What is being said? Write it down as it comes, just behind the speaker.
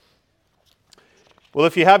Well,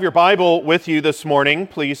 if you have your Bible with you this morning,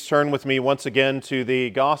 please turn with me once again to the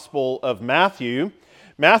Gospel of Matthew.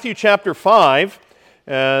 Matthew chapter 5,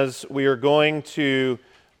 as we are going to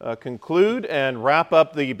conclude and wrap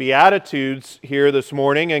up the Beatitudes here this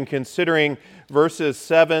morning and considering verses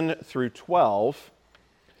 7 through 12.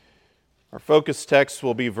 Our focus text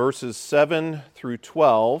will be verses 7 through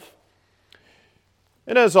 12.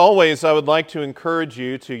 And as always, I would like to encourage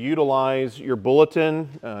you to utilize your bulletin,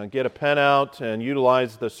 get a pen out and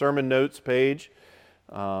utilize the sermon notes page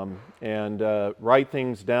and write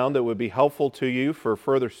things down that would be helpful to you for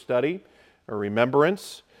further study or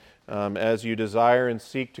remembrance as you desire and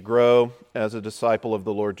seek to grow as a disciple of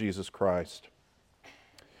the Lord Jesus Christ.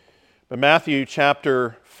 But Matthew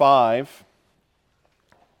chapter 5,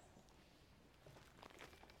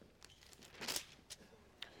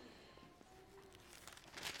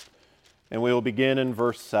 and we will begin in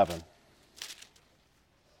verse 7.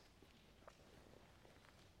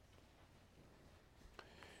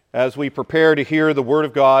 As we prepare to hear the Word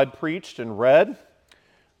of God preached and read,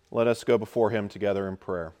 let us go before Him together in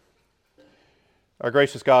prayer. Our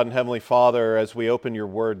gracious God and Heavenly Father, as we open your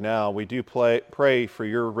Word now, we do pray for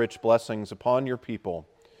your rich blessings upon your people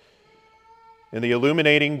in the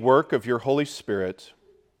illuminating work of your Holy Spirit,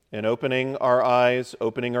 in opening our eyes,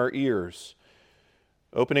 opening our ears,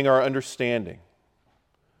 opening our understanding,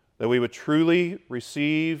 that we would truly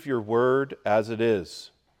receive your word as it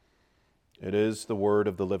is. It is the word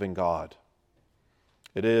of the living God.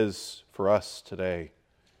 It is for us today.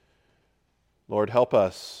 Lord, help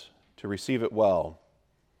us to receive it well.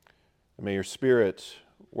 And may your Spirit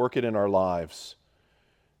work it in our lives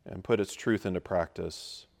and put its truth into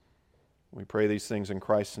practice. We pray these things in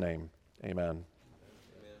Christ's name. Amen.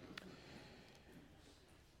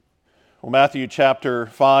 Well, Matthew chapter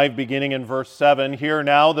 5, beginning in verse 7, hear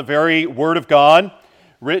now the very word of God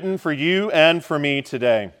written for you and for me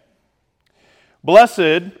today.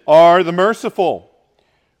 Blessed are the merciful,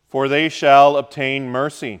 for they shall obtain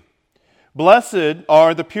mercy. Blessed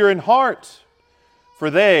are the pure in heart,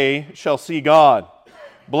 for they shall see God.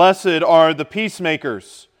 Blessed are the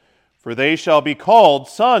peacemakers, for they shall be called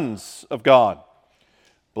sons of God.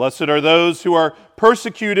 Blessed are those who are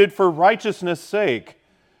persecuted for righteousness' sake,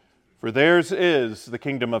 for theirs is the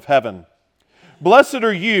kingdom of heaven. Blessed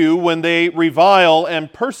are you when they revile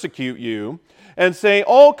and persecute you, and say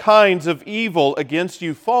all kinds of evil against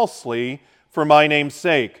you falsely for my name's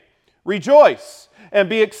sake. Rejoice and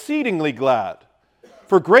be exceedingly glad,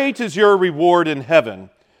 for great is your reward in heaven,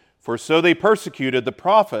 for so they persecuted the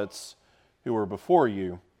prophets who were before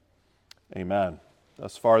you. Amen.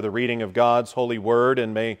 Thus far the reading of God's holy word,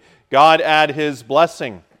 and may God add his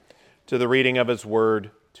blessing to the reading of his word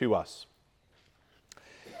to us.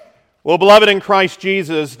 Well, beloved in Christ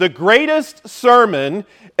Jesus, the greatest sermon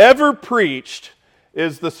ever preached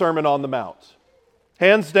is the Sermon on the Mount.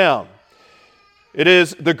 Hands down. It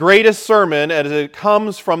is the greatest sermon as it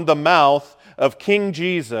comes from the mouth of King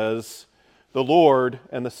Jesus, the Lord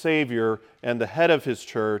and the Savior and the head of his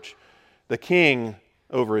church, the King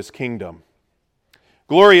over his kingdom.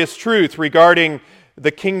 Glorious truth regarding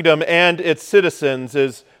the kingdom and its citizens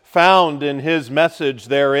is found in his message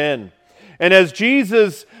therein. And as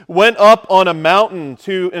Jesus went up on a mountain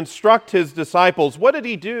to instruct his disciples, what did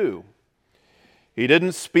he do? He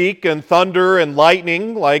didn't speak in thunder and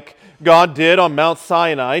lightning like God did on Mount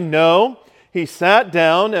Sinai. No, he sat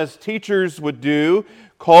down as teachers would do,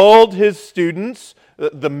 called his students,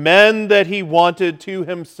 the men that he wanted to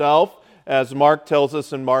himself, as Mark tells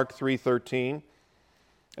us in Mark 3:13,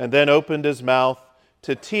 and then opened his mouth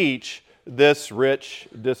to teach this rich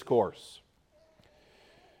discourse.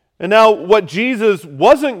 And now what Jesus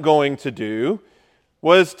wasn't going to do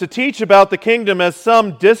was to teach about the kingdom as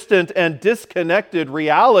some distant and disconnected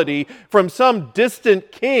reality from some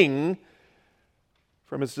distant king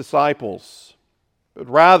from his disciples. But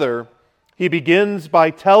rather, he begins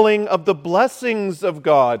by telling of the blessings of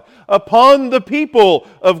God upon the people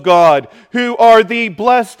of God who are the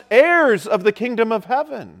blessed heirs of the kingdom of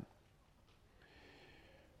heaven.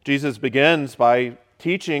 Jesus begins by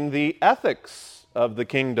teaching the ethics of the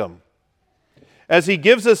kingdom, as he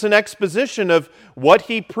gives us an exposition of what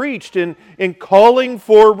he preached in calling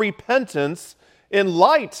for repentance in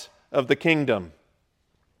light of the kingdom.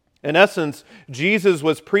 In essence, Jesus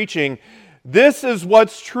was preaching, this is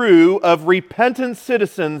what's true of repentant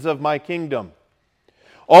citizens of my kingdom.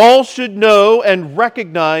 All should know and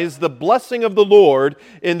recognize the blessing of the Lord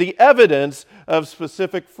in the evidence of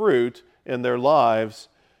specific fruit in their lives,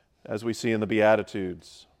 as we see in the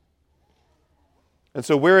Beatitudes. And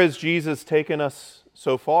so where has Jesus taken us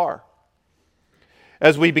so far?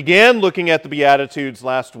 As we began looking at the Beatitudes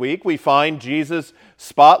last week, we find Jesus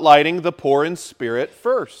spotlighting the poor in spirit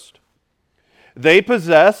first. They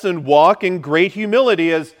possess and walk in great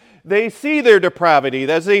humility as they see their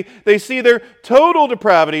depravity, as they see their total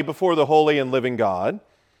depravity before the holy and living God,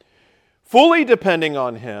 fully depending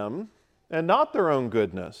on Him and not their own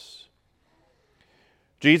goodness.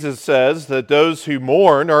 Jesus says that those who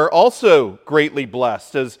mourn are also greatly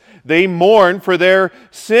blessed as they mourn for their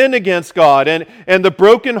sin against God, and the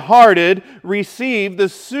brokenhearted receive the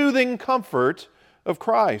soothing comfort of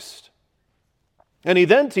Christ. And He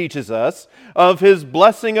then teaches us of His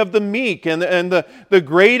blessing of the meek and the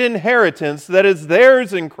great inheritance that is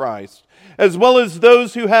theirs in Christ, as well as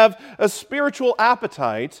those who have a spiritual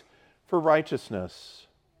appetite for righteousness.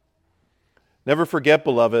 Never forget,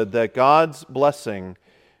 beloved, that God's blessing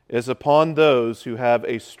is upon those who have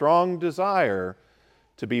a strong desire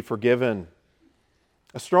to be forgiven,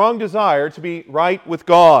 a strong desire to be right with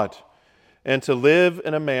God, and to live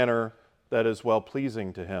in a manner that is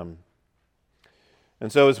well-pleasing to Him.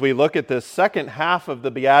 And so as we look at this second half of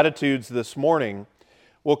the Beatitudes this morning,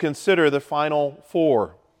 we'll consider the final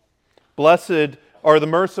four. Blessed are the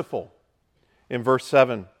merciful, in verse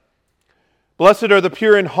 7. Blessed are the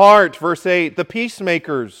pure in heart, verse 8. The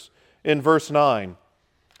peacemakers, in verse 9.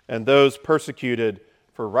 And those persecuted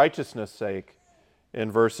for righteousness' sake,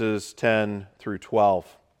 in verses 10 through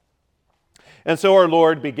 12. And so our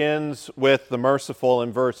Lord begins with the merciful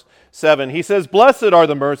in verse 7. He says, "Blessed are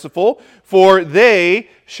the merciful, for they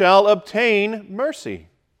shall obtain mercy."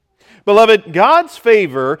 Beloved, God's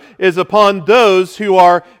favor is upon those who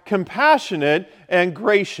are compassionate and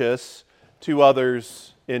gracious to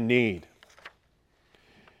others in need.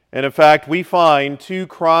 And in fact, we find two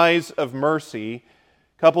cries of mercy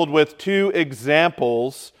coupled with two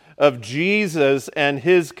examples of Jesus and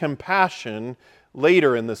His compassion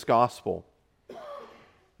later in this gospel.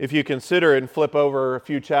 If you consider and flip over a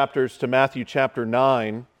few chapters to Matthew chapter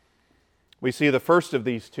 9, we see the first of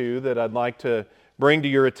these two that I'd like to bring to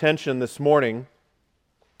your attention this morning.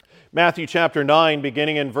 Matthew chapter 9,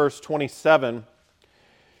 beginning in verse 27.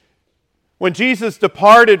 When Jesus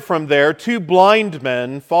departed from there, two blind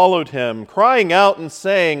men followed Him, crying out and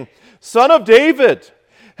saying, "Son of David,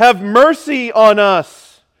 have mercy on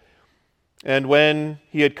us." And when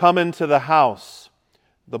He had come into the house,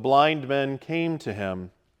 the blind men came to Him.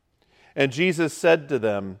 And Jesus said to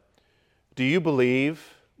them, "Do you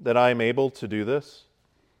believe that I am able to do this?"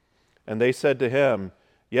 And they said to Him,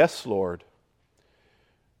 "Yes, Lord."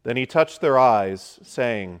 Then He touched their eyes,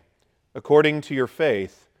 saying, "According to your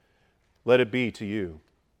faith, let it be to you."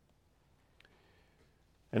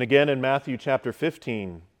 And again in Matthew chapter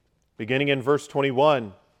 15, beginning in verse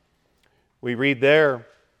 21, we read there,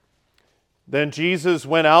 "Then Jesus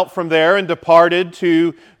went out from there and departed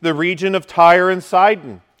to the region of Tyre and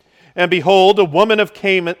Sidon. And behold, a woman of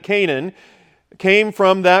Canaan came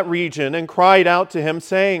from that region and cried out to Him,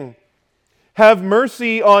 saying, "Have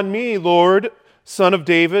mercy on me, Lord, Son of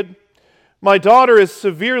David. My daughter is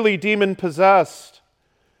severely demon-possessed."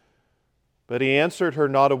 But He answered her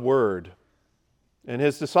not a word. And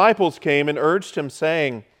His disciples came and urged Him,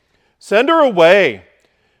 saying, "Send her away,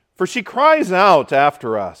 for she cries out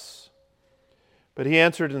after us." But He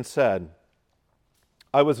answered and said,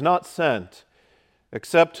 "I was not sent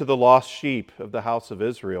except to the lost sheep of the house of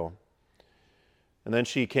Israel." And then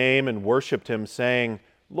she came and worshipped Him, saying,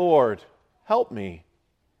 "Lord, help me."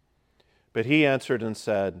 But He answered and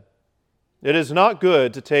said, "It is not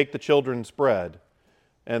good to take the children's bread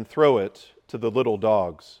and throw it to the little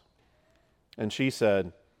dogs." And she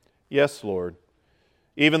said, "Yes, Lord.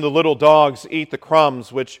 Even the little dogs eat the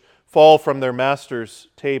crumbs which fall from their master's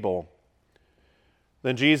table."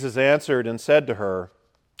 Then Jesus answered and said to her,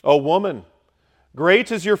 "O woman,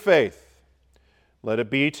 great is your faith. Let it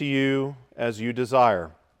be to you as you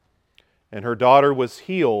desire." And her daughter was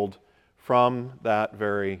healed from that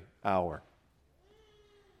very hour.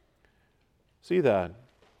 See that?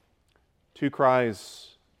 Two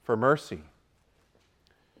cries for mercy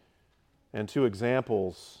and two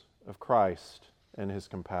examples of Christ and His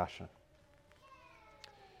compassion.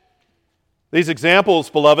 These examples,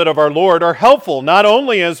 beloved, of our Lord are helpful not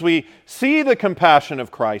only as we see the compassion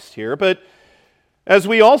of Christ here, but as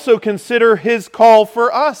we also consider His call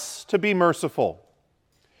for us to be merciful.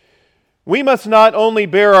 We must not only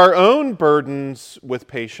bear our own burdens with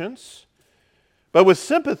patience, but with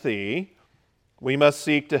sympathy, we must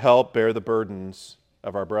seek to help bear the burdens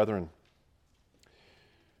of our brethren.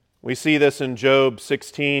 We see this in Job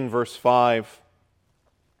 16, verse 5.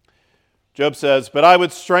 Job says, "But I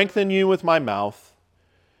would strengthen you with my mouth,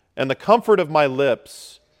 and the comfort of my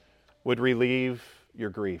lips would relieve your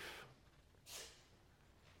grief."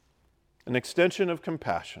 an extension of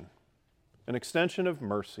compassion, an extension of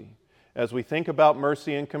mercy. As we think about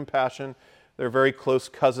mercy and compassion, they're very close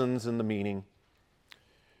cousins in the meaning.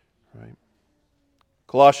 Right?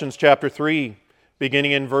 Colossians chapter 3,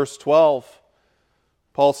 beginning in verse 12,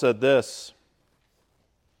 Paul said this,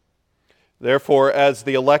 "Therefore, as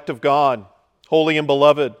the elect of God, holy and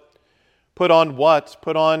beloved, put on what?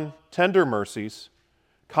 Put on tender mercies,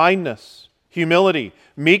 kindness, humility,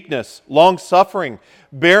 meekness, long-suffering,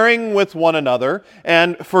 bearing with one another,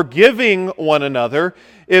 and forgiving one another.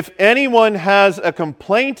 If anyone has a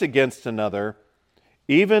complaint against another,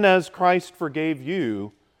 even as Christ forgave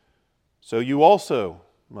you, so you also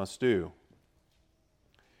must do."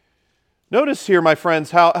 Notice here, my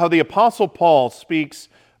friends, how the Apostle Paul speaks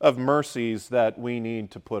of mercies that we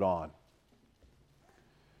need to put on.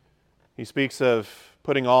 He speaks of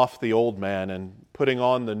putting off the old man and putting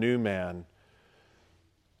on the new man.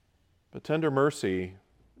 But tender mercy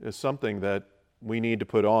is something that we need to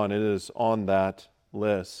put on. It is on that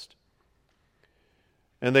list.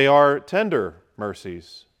 And they are tender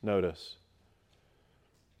mercies, notice.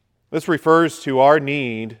 This refers to our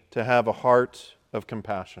need to have a heart of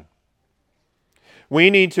compassion. We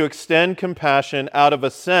need to extend compassion out of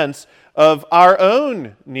a sense of our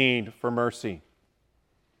own need for mercy.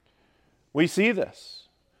 We see this.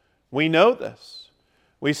 We know this.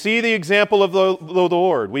 We see the example of the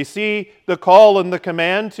Lord. We see the call and the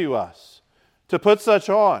command to us to put such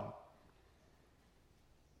on.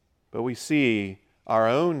 But we see our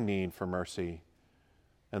own need for mercy,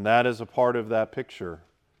 and that is a part of that picture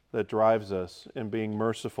that drives us in being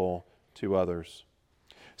merciful to others.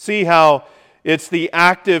 See how it's the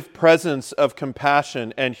active presence of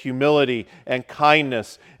compassion and humility and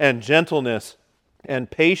kindness and gentleness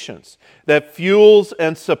and patience that fuels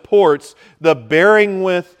and supports the bearing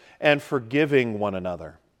with and forgiving one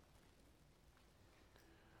another.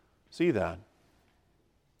 See that?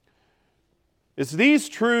 It's these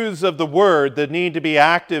truths of the Word that need to be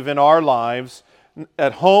active in our lives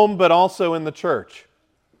at home, but also in the church.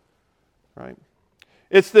 Right?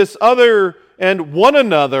 It's this other and one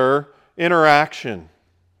another interaction.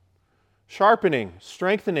 Sharpening,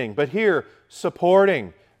 strengthening, but here,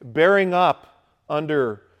 supporting, bearing up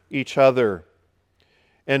under each other,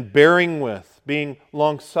 and bearing with, being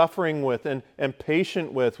long-suffering with, and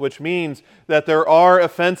patient with, which means that there are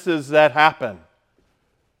offenses that happen.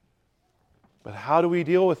 But how do we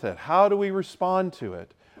deal with it? How do we respond to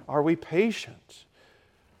it? Are we patient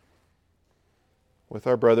with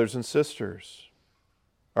our brothers and sisters?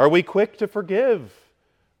 Are we quick to forgive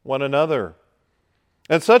one another?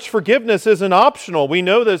 And such forgiveness isn't optional. We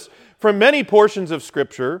know this from many portions of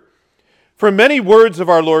Scripture, from many words of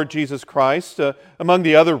our Lord Jesus Christ, among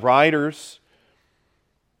the other writers.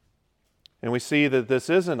 And we see that this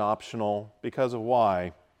isn't optional because of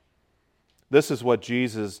why? This is what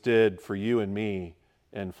Jesus did for you and me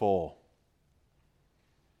in full.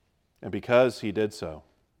 And because He did so,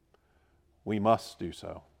 we must do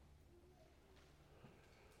so.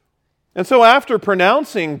 And so after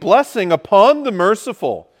pronouncing blessing upon the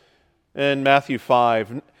merciful in Matthew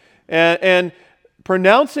 5, and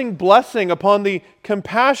pronouncing blessing upon the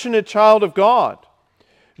compassionate child of God,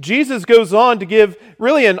 Jesus goes on to give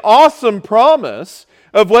really an awesome promise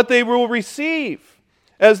of what they will receive,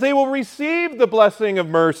 as they will receive the blessing of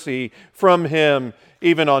mercy from Him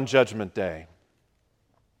even on Judgment Day.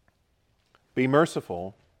 Be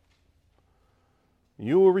merciful,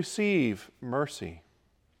 you will receive mercy.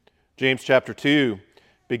 James chapter 2,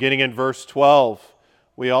 beginning in verse 12,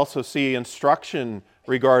 we also see instruction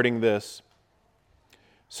regarding this.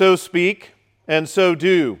 So speak and so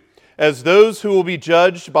do, as those who will be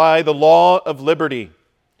judged by the law of liberty.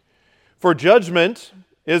 For judgment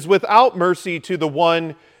is without mercy to the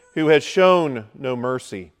one who has shown no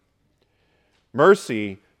mercy.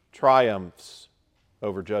 Mercy triumphs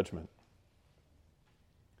over judgment.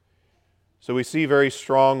 So we see very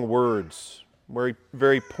strong words,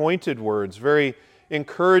 very pointed words, very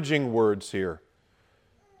encouraging words here.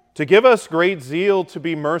 To give us great zeal to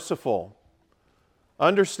be merciful,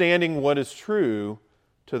 understanding what is true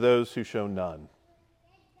to those who show none.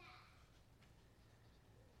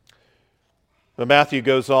 But Matthew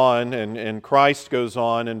goes on, and Christ goes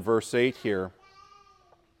on in verse 8 here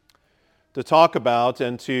to talk about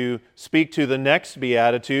and to speak to the next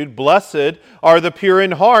beatitude. Blessed are the pure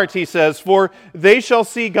in heart, he says, for they shall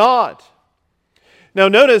see God. Now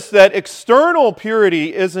notice that external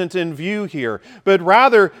purity isn't in view here, but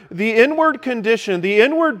rather the inward condition, the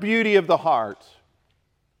inward beauty of the heart.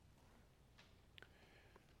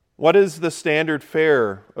 What is the standard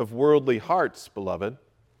fare of worldly hearts, beloved?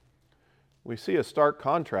 We see a stark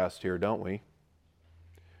contrast here, don't we?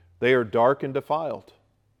 They are dark and defiled.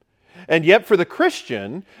 And yet for the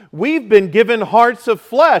Christian, we've been given hearts of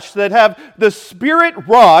flesh that have the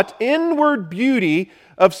Spirit-wrought inward beauty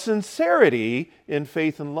of sincerity in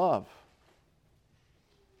faith and love.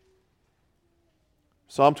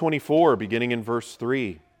 Psalm 24, beginning in verse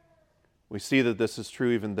 3, we see that this is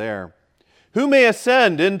true even there. Who may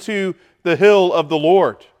ascend into the hill of the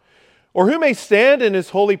Lord? Or who may stand in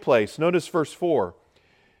His holy place? Notice verse 4.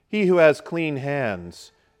 He who has clean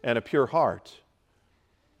hands and a pure heart,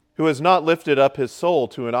 who has not lifted up his soul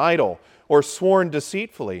to an idol or sworn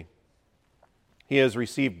deceitfully. He has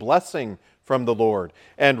received blessing from the Lord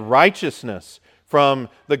and righteousness from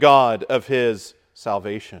the God of his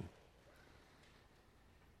salvation.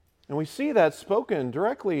 And we see that spoken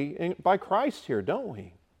directly by Christ here, don't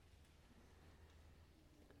we?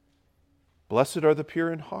 Blessed are the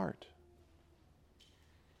pure in heart.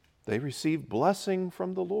 They receive blessing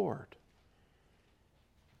from the Lord.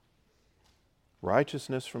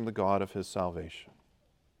 Righteousness from the God of his salvation.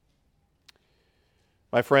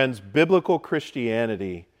 My friends, biblical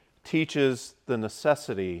Christianity teaches the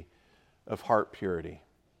necessity of heart purity.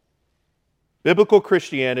 Biblical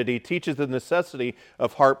Christianity teaches the necessity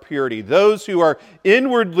of heart purity. Those who are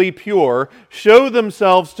inwardly pure show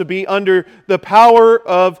themselves to be under the power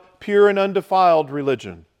of pure and undefiled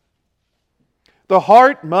religion. The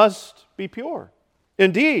heart must be pure.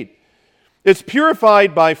 Indeed, it's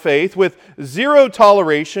purified by faith with zero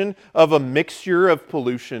toleration of a mixture of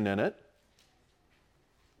pollution in it.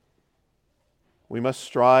 We must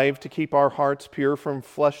strive to keep our hearts pure from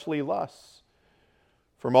fleshly lusts,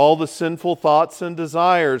 from all the sinful thoughts and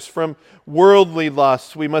desires, from worldly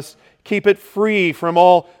lusts. We must keep it free from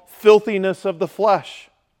all filthiness of the flesh,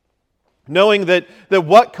 knowing that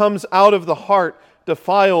what comes out of the heart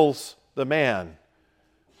defiles the man.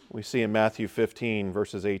 We see in Matthew 15,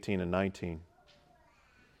 verses 18 and 19.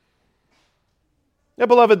 Now,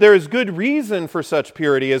 beloved, there is good reason for such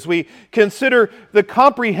purity as we consider the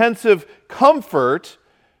comprehensive comfort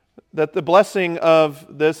that the blessing of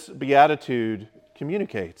this beatitude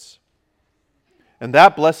communicates. And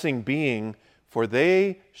that blessing being, for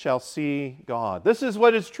they shall see God. This is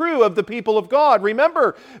what is true of the people of God.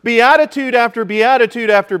 Remember, beatitude after beatitude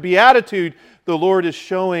after beatitude, the Lord is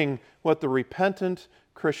showing what the repentant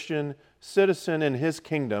Christian citizen in His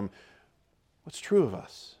kingdom, what's true of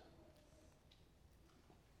us.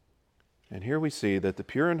 And here we see that the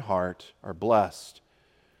pure in heart are blessed,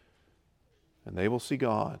 and they will see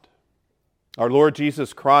God. Our Lord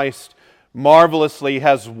Jesus Christ marvelously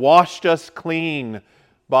has washed us clean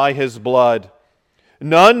by His blood.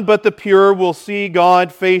 None but the pure will see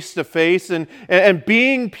God face to face, and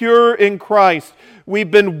being pure in Christ,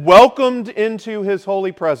 we've been welcomed into His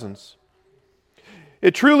holy presence.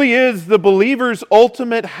 It truly is the believer's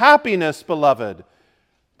ultimate happiness, beloved,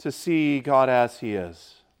 to see God as He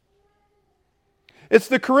is. It's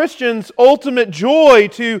the Christian's ultimate joy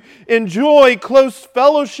to enjoy close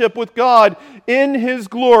fellowship with God in His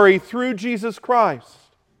glory through Jesus Christ.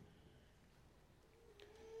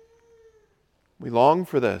 We long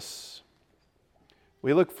for this.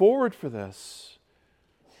 We look forward for this.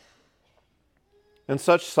 And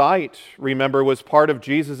such sight, remember, was part of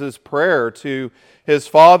Jesus' prayer to His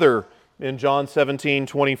Father in John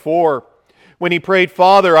 17:24. When He prayed,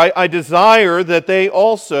 Father, I desire that they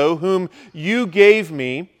also, whom You gave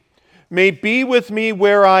Me, may be with Me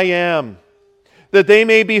where I am, that they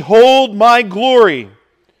may behold My glory,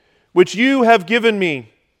 which You have given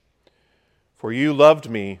Me. For You loved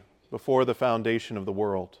Me before the foundation of the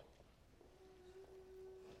world.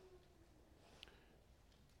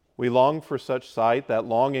 We long for such sight. That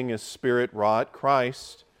longing is Spirit-wrought.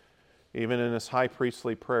 Christ, even in His high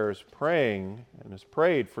priestly prayers, praying and has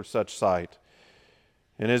prayed for such sight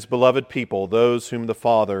in His beloved people, those whom the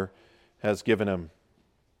Father has given Him.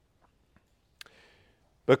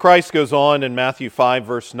 But Christ goes on in Matthew 5,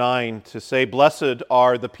 verse 9 to say, Blessed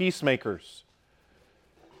are the peacemakers,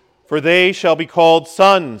 for they shall be called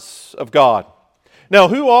sons of God. Now,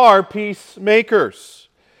 who are peacemakers?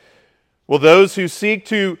 Well, those who seek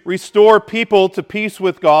to restore people to peace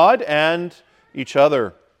with God and each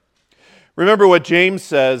other. Remember what James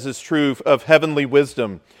says is true of heavenly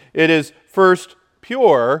wisdom. It is first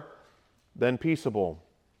pure, then peaceable.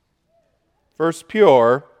 First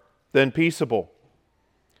pure, then peaceable.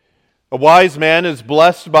 A wise man is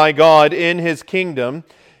blessed by God in his kingdom,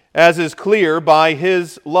 as is clear by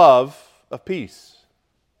his love of peace.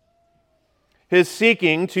 His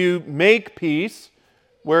seeking to make peace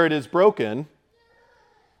where it is broken,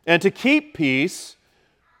 and to keep peace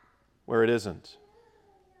where it isn't.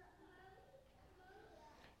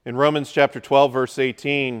 In Romans chapter 12, verse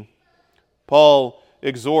 18, Paul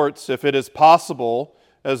exhorts, if it is possible,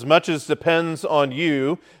 as much as depends on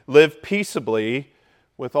you, live peaceably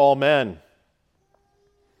with all men.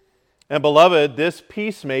 And beloved, this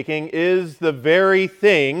peacemaking is the very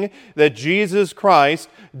thing that Jesus Christ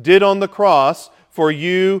did on the cross for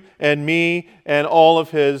you and me and all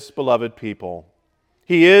of His beloved people.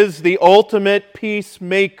 He is the ultimate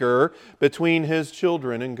peacemaker between His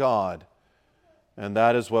children and God. And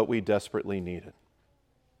that is what we desperately needed.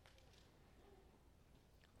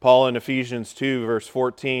 Paul in Ephesians 2, verse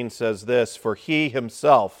 14 says this, "For He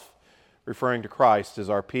Himself," referring to Christ, "is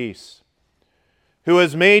our peace, who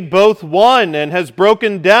has made both one and has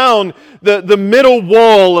broken down the middle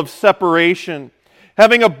wall of separation,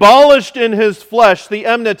 having abolished in His flesh the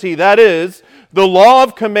enmity, that is, the law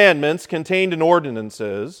of commandments contained in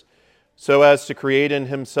ordinances, so as to create in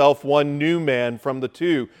Himself one new man from the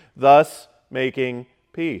two, thus making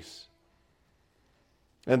peace.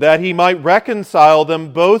 And that He might reconcile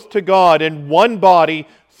them both to God in one body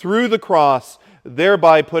through the cross,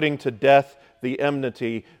 thereby putting to death the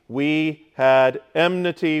enmity. We had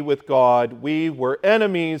enmity with God. We were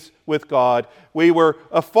enemies with God. We were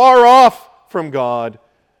afar off from God,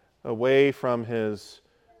 away from His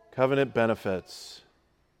covenant benefits,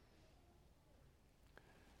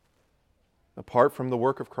 apart from the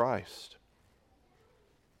work of Christ.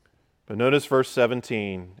 But notice verse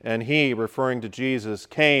 17, "And He," referring to Jesus,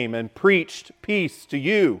 "came and preached peace to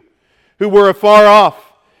you who were afar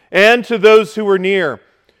off, and to those who were near.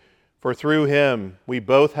 For through Him we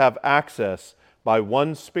both have access by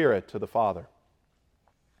one Spirit to the Father."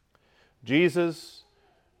 Jesus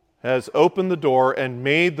has opened the door and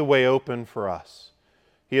made the way open for us.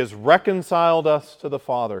 He has reconciled us to the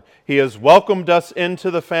Father. He has welcomed us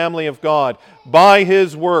into the family of God by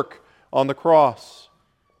His work on the cross,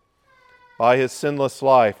 by His sinless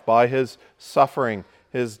life, by His suffering,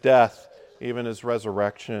 His death, even His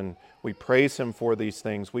resurrection. We praise Him for these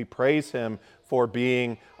things. We praise Him for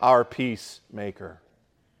being our peacemaker.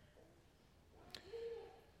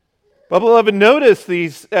 But beloved, notice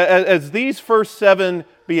these, as these first 7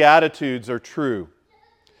 Beatitudes are true.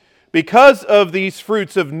 Because of these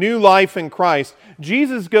fruits of new life in Christ,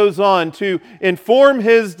 Jesus goes on to inform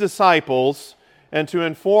His disciples and to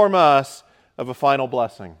inform us of a final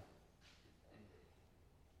blessing.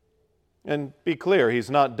 And be clear, He's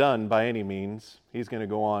not done by any means. He's going to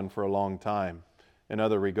go on for a long time in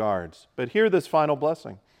other regards. But hear this final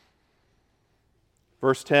blessing.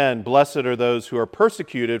 Verse 10, "Blessed are those who are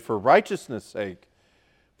persecuted for righteousness' sake,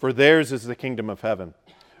 for theirs is the kingdom of heaven.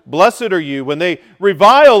 Blessed are you when they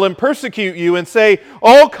revile and persecute you and say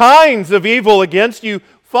all kinds of evil against you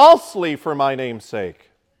falsely for my name's sake."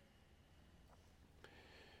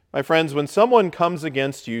 My friends, when someone comes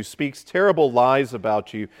against you, speaks terrible lies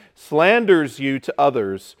about you, slanders you to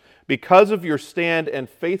others because of your stand and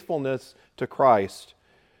faithfulness to Christ,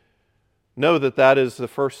 know that that is the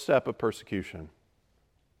first step of persecution.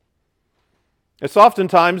 It's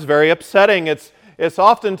oftentimes very upsetting. It's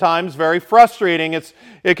oftentimes very frustrating.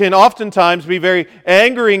 It can oftentimes be very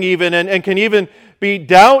angering even, and can even be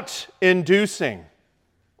doubt-inducing.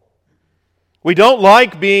 We don't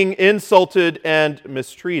like being insulted and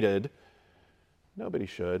mistreated. Nobody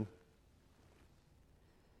should.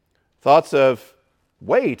 Thoughts of,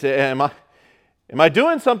 wait, am I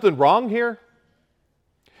doing something wrong here?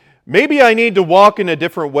 Maybe I need to walk in a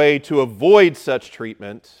different way to avoid such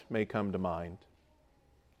treatment may come to mind.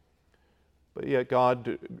 But yet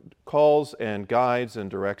God calls and guides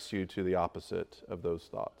and directs you to the opposite of those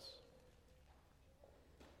thoughts.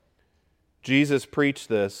 Jesus preached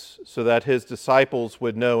this so that His disciples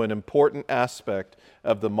would know an important aspect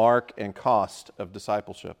of the mark and cost of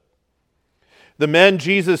discipleship. The men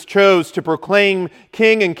Jesus chose to proclaim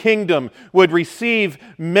king and kingdom would receive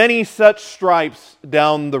many such stripes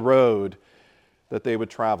down the road that they would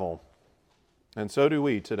travel. And so do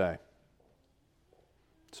we today.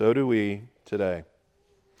 So do we today.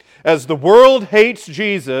 As the world hates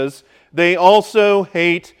Jesus, they also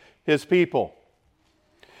hate His people.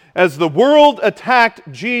 As the world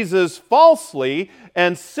attacked Jesus falsely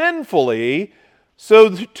and sinfully, so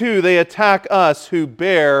too they attack us who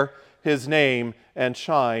bear His name and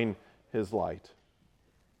shine His light.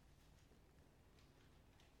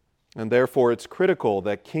 And therefore it's critical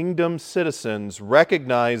that kingdom citizens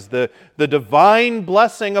recognize the divine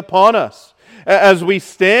blessing upon us as we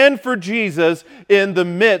stand for Jesus in the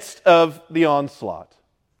midst of the onslaught.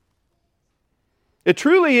 It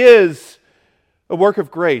truly is a work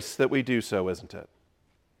of grace that we do so, isn't it?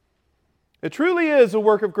 It truly is a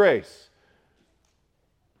work of grace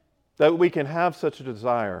that we can have such a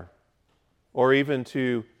desire, or even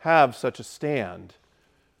to have such a stand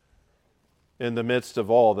in the midst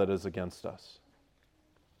of all that is against us.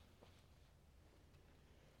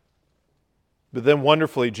 But then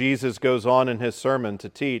wonderfully, Jesus goes on in his sermon to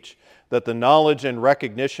teach that the knowledge and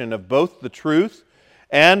recognition of both the truth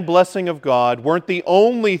and blessing of God weren't the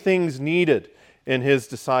only things needed in his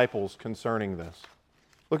disciples concerning this.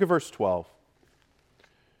 Look at verse 12.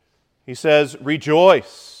 He says,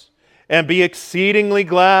 "Rejoice and be exceedingly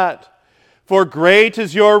glad, for great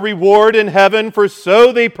is your reward in heaven, for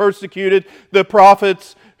so they persecuted the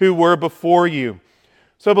prophets who were before you."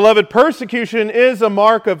 So, beloved, persecution is a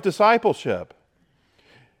mark of discipleship.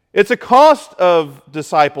 It's a cost of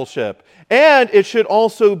discipleship, and it should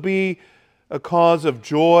also be a cause of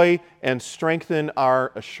joy and strengthen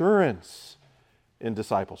our assurance in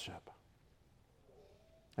discipleship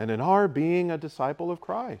and in our being a disciple of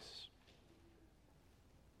Christ.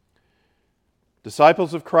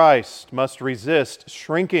 Disciples of Christ must resist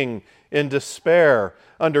shrinking in despair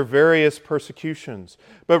under various persecutions,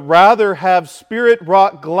 but rather have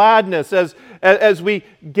Spirit-wrought gladness as we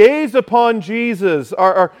gaze upon Jesus,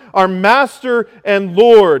 our Master and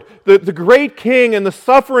Lord, the great King and the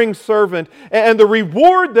suffering servant, and the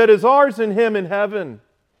reward that is ours in Him in heaven.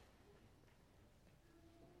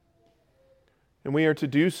 And we are to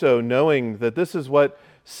do so knowing that this is what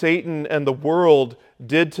Satan and the world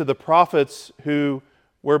did to the prophets who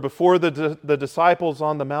were before the disciples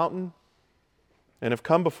on the mountain and have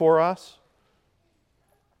come before us.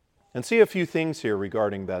 And see a few things here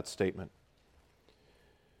regarding that statement.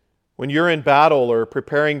 When you're in battle or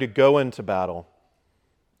preparing to go into battle,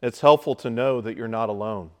 it's helpful to know that you're not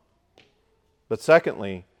alone. But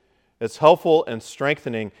secondly, it's helpful and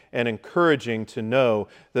strengthening and encouraging to know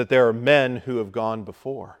that there are men who have gone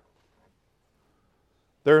before.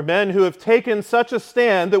 There are men who have taken such a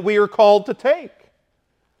stand that we are called to take.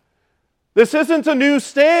 This isn't a new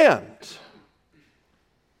stand.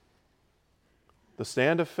 The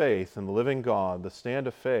stand of faith in the living God, the stand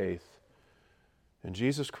of faith in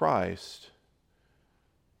Jesus Christ,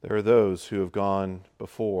 there are those who have gone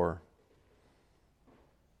before.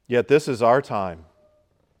 Yet this is our time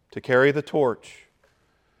to carry the torch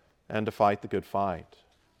and to fight the good fight.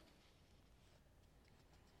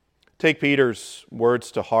 Take Peter's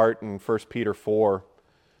words to heart in 1 Peter 4,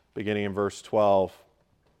 beginning in verse 12,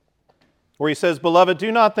 where he says, "Beloved,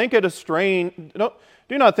 do not think it strange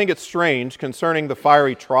concerning the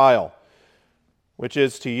fiery trial, which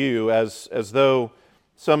is to you as though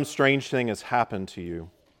some strange thing has happened to you.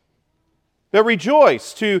 But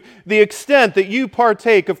rejoice to the extent that you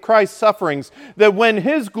partake of Christ's sufferings, that when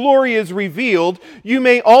His glory is revealed, you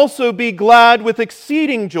may also be glad with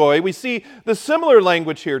exceeding joy." We see the similar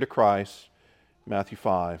language here to Christ, Matthew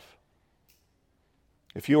 5.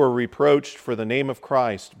 "If you are reproached for the name of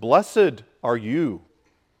Christ, blessed are you,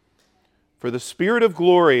 for the Spirit of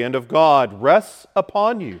glory and of God rests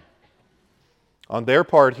upon you. On their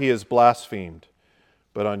part He is blasphemed,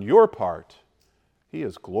 but on your part He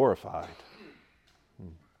is glorified."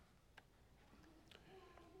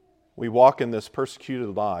 We walk in this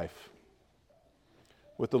persecuted life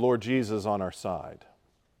with the Lord Jesus on our side.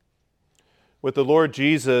 With the Lord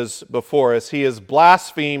Jesus before us, He is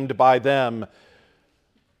blasphemed by them.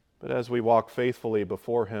 But as we walk faithfully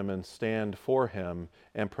before Him and stand for Him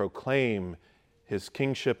and proclaim His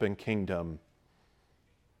kingship and kingdom,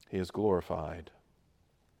 He is glorified.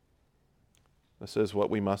 This is what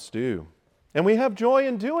we must do. And we have joy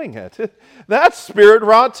in doing it. That's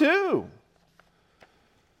Spirit-wrought too.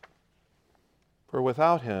 For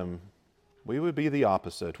without Him, we would be the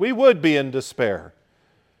opposite. We would be in despair.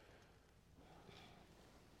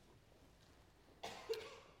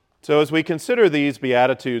 So as we consider these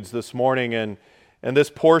Beatitudes this morning and this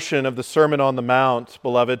portion of the Sermon on the Mount,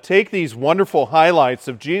 beloved, take these wonderful highlights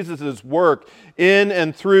of Jesus' work in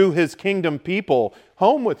and through His kingdom people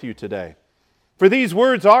home with you today. For these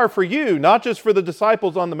words are for you, not just for the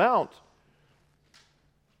disciples on the Mount.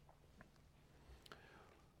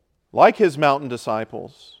 Like His mountain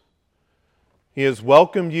disciples, He has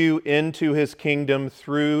welcomed you into His kingdom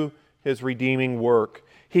through His redeeming work.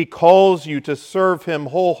 He calls you to serve Him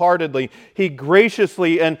wholeheartedly. He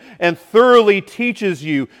graciously and thoroughly teaches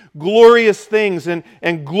you glorious things and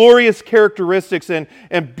glorious characteristics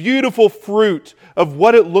and beautiful fruit of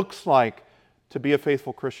what it looks like to be a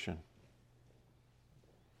faithful Christian.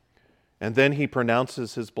 And then He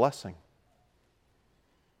pronounces His blessing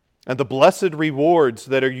and the blessed rewards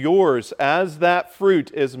that are yours as that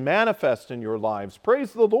fruit is manifest in your lives.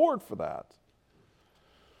 Praise the Lord for that.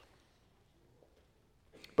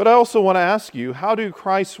 But I also want to ask you, how do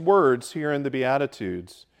Christ's words here in the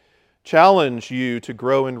Beatitudes challenge you to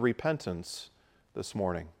grow in repentance this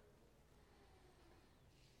morning?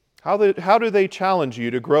 How do they challenge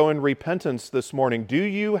you to grow in repentance this morning? Do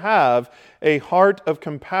you have a heart of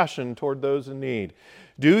compassion toward those in need?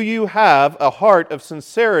 Do you have a heart of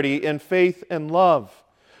sincerity in faith and love?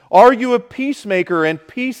 Are you a peacemaker and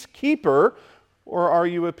peacekeeper, or are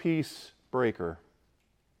you a peace breaker?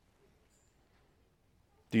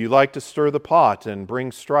 Do you like to stir the pot and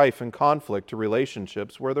bring strife and conflict to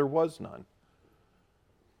relationships where there was none?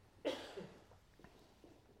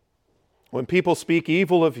 When people speak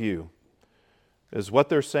evil of you, is what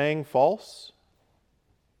they're saying false?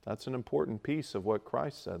 That's an important piece of what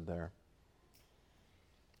Christ said there.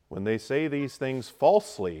 When they say these things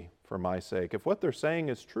falsely for my sake, if what they're saying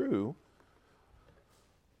is true,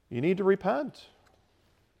 you need to repent.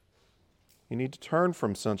 You need to turn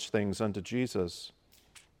from such things unto Jesus.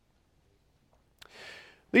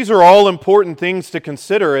 These are all important things to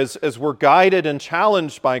consider as we're guided and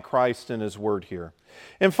challenged by Christ in His Word here.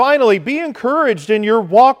 And finally, be encouraged in your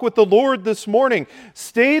walk with the Lord this morning.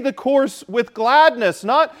 Stay the course with gladness,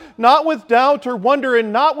 not with doubt or wonder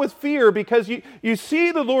and not with fear, because you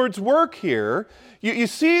see the Lord's work here. You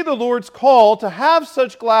see the Lord's call to have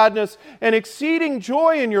such gladness and exceeding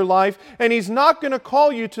joy in your life, and He's not going to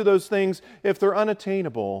call you to those things if they're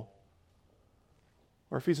unattainable,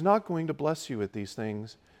 or if He's not going to bless you with these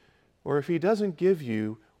things, or if He doesn't give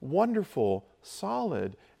you wonderful,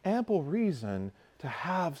 solid, ample reason to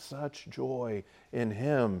have such joy in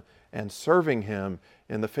Him and serving Him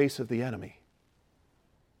in the face of the enemy.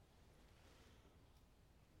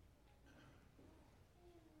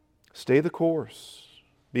 Stay the course.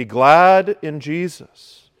 Be glad in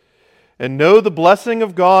Jesus. And know the blessing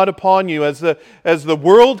of God upon you as the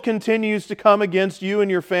world continues to come against you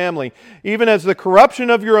and your family, even as the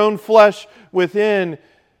corruption of your own flesh within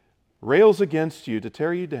rails against you to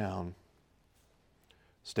tear you down.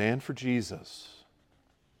 Stand for Jesus.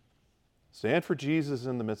 Stand for Jesus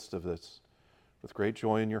in the midst of this with great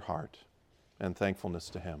joy in your heart and thankfulness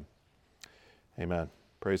to Him. Amen.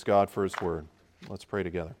 Praise God for His Word. Let's pray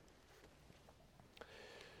together.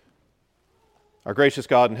 Our gracious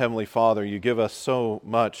God and Heavenly Father, You give us so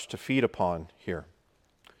much to feed upon here.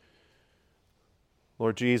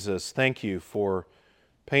 Lord Jesus, thank You for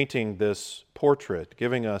painting this portrait,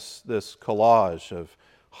 giving us this collage of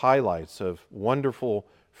highlights of wonderful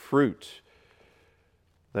fruit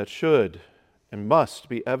that should and must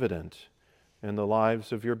be evident in the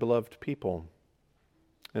lives of Your beloved people,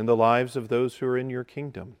 in the lives of those who are in Your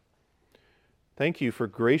kingdom. Thank You for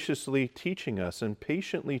graciously teaching us and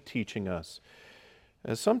patiently teaching us,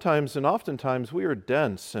 as sometimes and oftentimes we are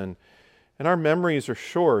dense and our memories are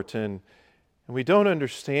short and we don't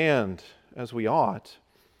understand as we ought,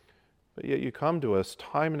 but yet You come to us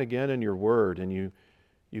time and again in Your Word, and you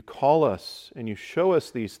call us and You show us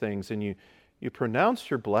these things, and you pronounce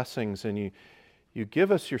Your blessings, and you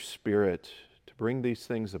give us Your Spirit to bring these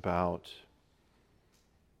things about.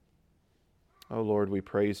 Oh Lord, we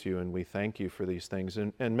praise You and we thank You for these things.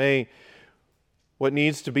 And may what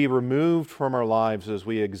needs to be removed from our lives as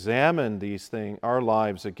we examine these things, our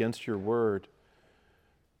lives against Your Word,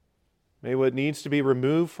 may what needs to be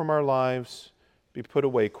removed from our lives be put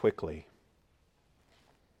away quickly.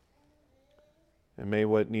 And may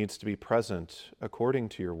what needs to be present according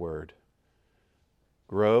to Your Word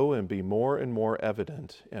grow and be more and more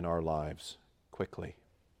evident in our lives quickly.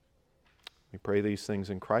 We pray these things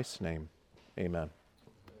in Christ's name. Amen.